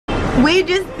We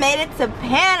just made it to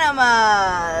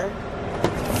Panama.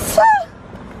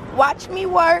 Watch me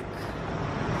work.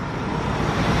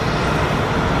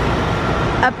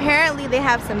 Apparently they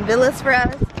have some villas for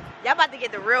us. Y'all about to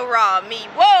get the real raw meat.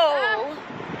 Whoa!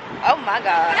 Oh my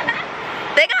god.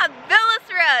 They got villas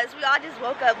for us. We all just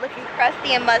woke up looking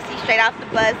crusty and musty straight off the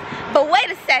bus. But wait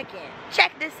a second.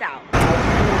 Check this out.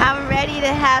 I'm ready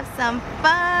to have some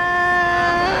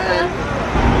fun.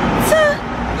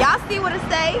 Y'all see what it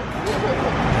say?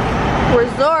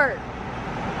 Resort.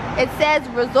 It says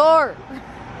resort.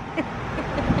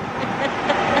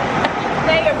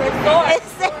 Say a resort. It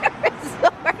says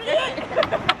resort.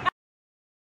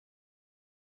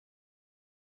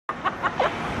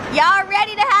 Y'all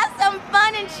ready to have some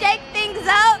fun and shake things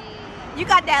up? You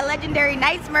got that Legendary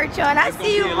Nights merch on. I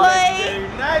see you, boy.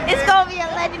 It's gonna be a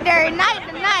legendary night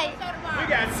tonight. We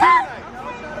got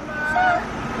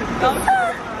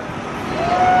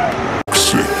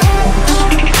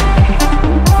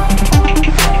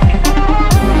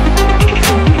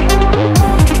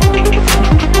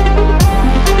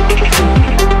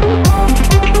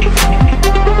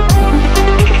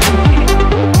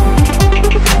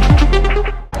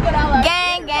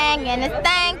Gang, gang, and this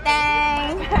thing,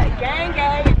 thing. Gang,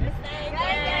 gang.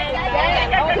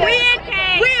 We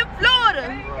in Florida.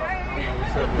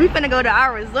 We finna go to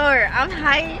our resort. I'm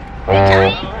hyped. Bitch,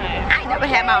 I ain't never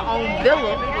had my own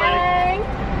villa.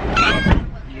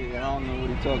 Yeah, I don't know what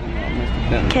he's talking about, Mr.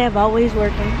 Dennis. Kev always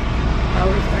working.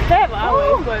 Always working. Kev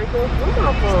always working.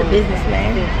 It's the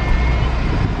businessman.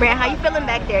 Brand, how you feeling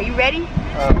back there? You ready?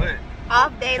 Wait.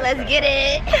 Off day, let's get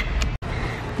it.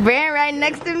 Brand right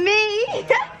next to me.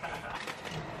 Okay.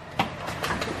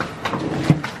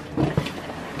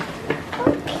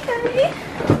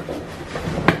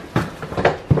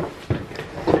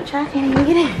 I can't even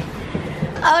get in.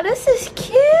 Oh, this is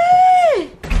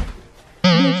cute.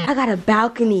 I got a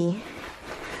balcony.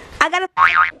 I got a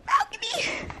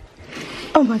balcony.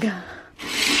 Oh my God.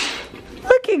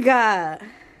 Look at God.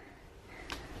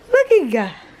 Look at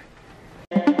God.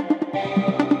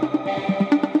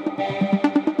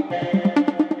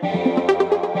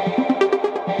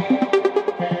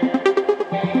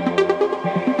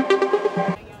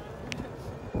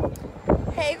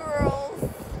 Hey girls.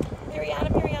 Periana.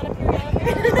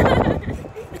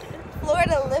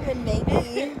 Florida living,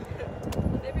 baby.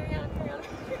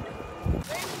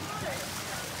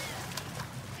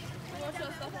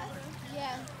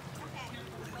 Yeah.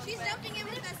 She's jumping in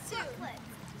with us too.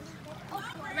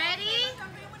 Ready?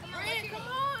 Brent, come on.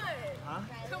 Huh?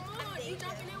 Come on, you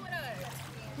jumping in with us.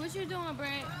 What you doing,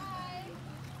 Brent?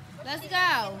 Let's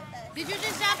go. Did you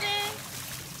just jump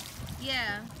in?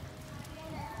 Yeah.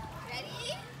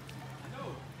 Ready?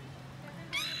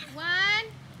 1,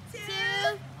 2,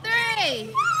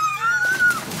 3.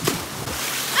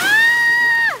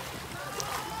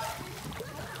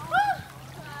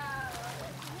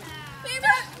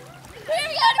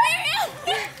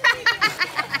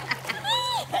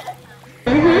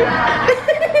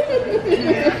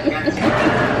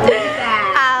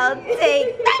 I'll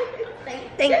take that.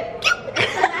 Thank you.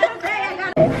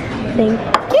 Thank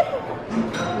you.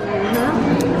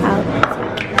 I'll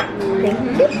take that. Thank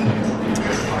you.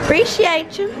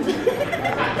 Appreciate you. You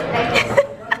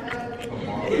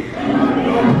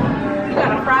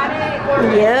got a Friday?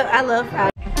 Yep, I love Friday.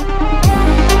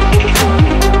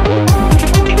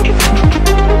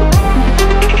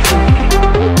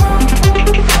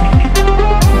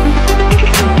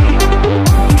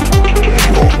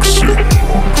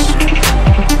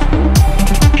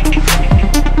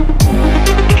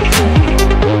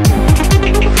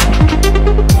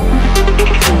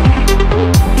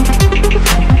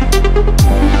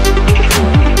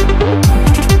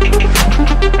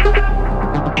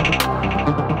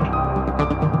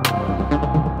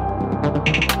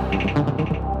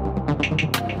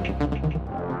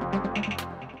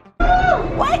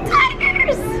 White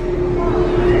tigers!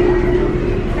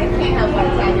 They can't help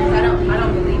white tigers. I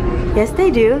don't believe it. Yes,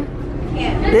 they do.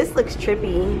 Yeah. This looks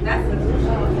trippy. That's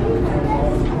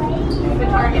the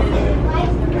target.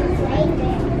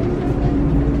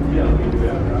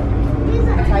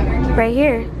 A tiger? Right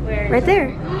here. Where? Right there.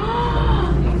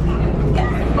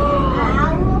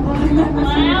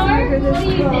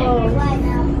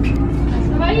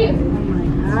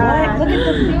 Look at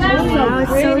this. Wow,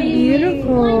 it's so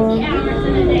beautiful.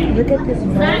 Look at this. Oh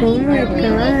my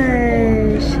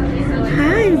gosh.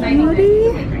 Hi, beauty.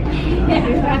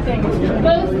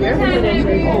 Most of the time they're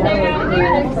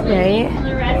out there. Right?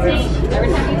 Every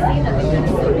time you see them,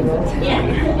 yeah.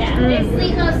 They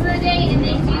sleep most of the day and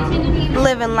they do tend to be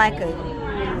Living like a,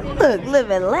 look,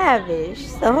 living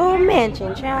lavish. The whole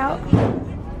mansion, child.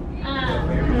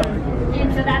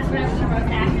 so that's when they're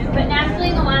most active. But naturally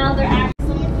in the wild, they're active.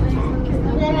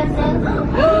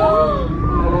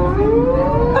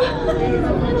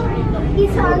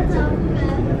 He's on top.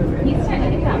 He's trying to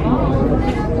get that ball.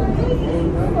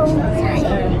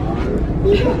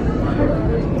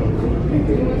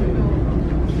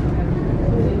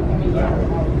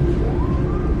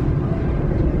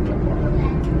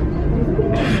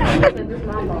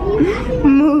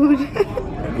 Mood.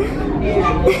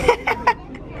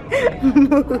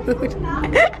 Mood.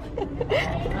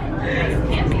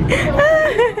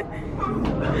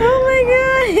 Oh my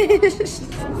gosh.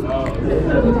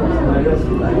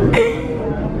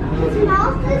 His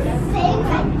mouth is saying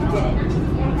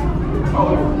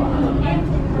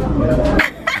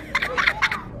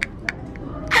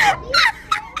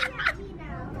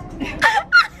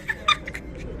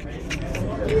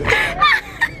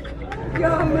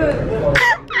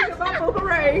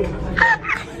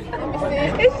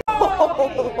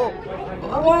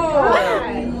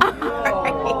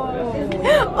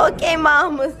Okay,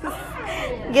 Mama,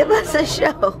 give us a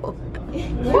show. Show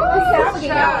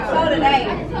today.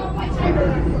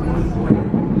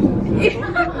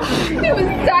 It was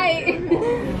tight.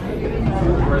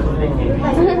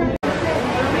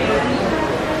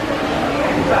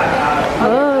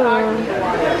 Oh.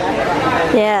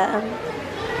 Yeah.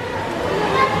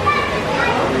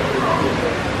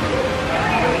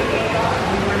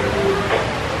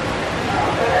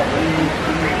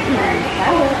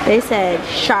 They said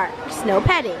sharks, no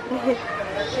petting. I'm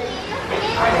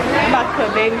about to put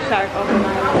a baby shark over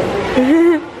my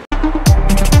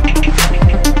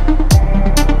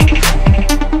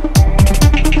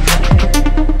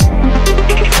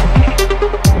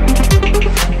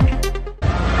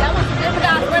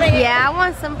Yeah, I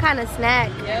want some kind of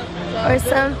snack or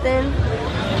something.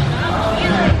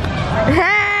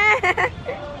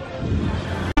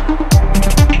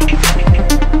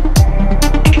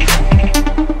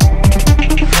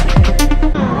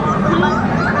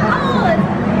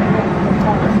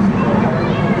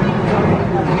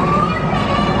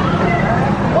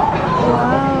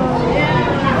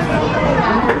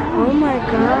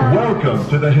 Welcome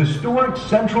to the historic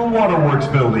Central Waterworks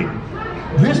building.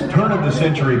 This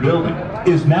turn-of-the-century building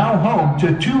is now home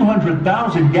to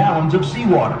 200,000 gallons of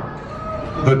seawater.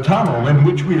 The tunnel in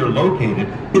which we are located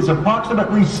is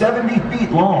approximately 70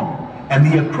 feet long, and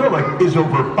the acrylic is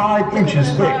over 5 inches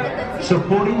thick,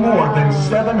 supporting more than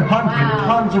 700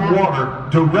 tons of water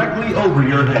directly over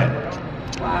your head.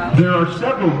 There are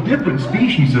several different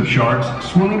species of sharks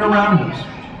swimming around us.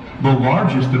 The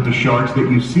largest of the sharks that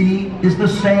you see is the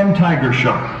sand tiger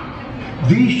shark.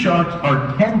 These sharks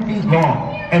are 10 feet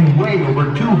long and weigh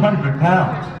over 200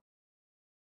 pounds.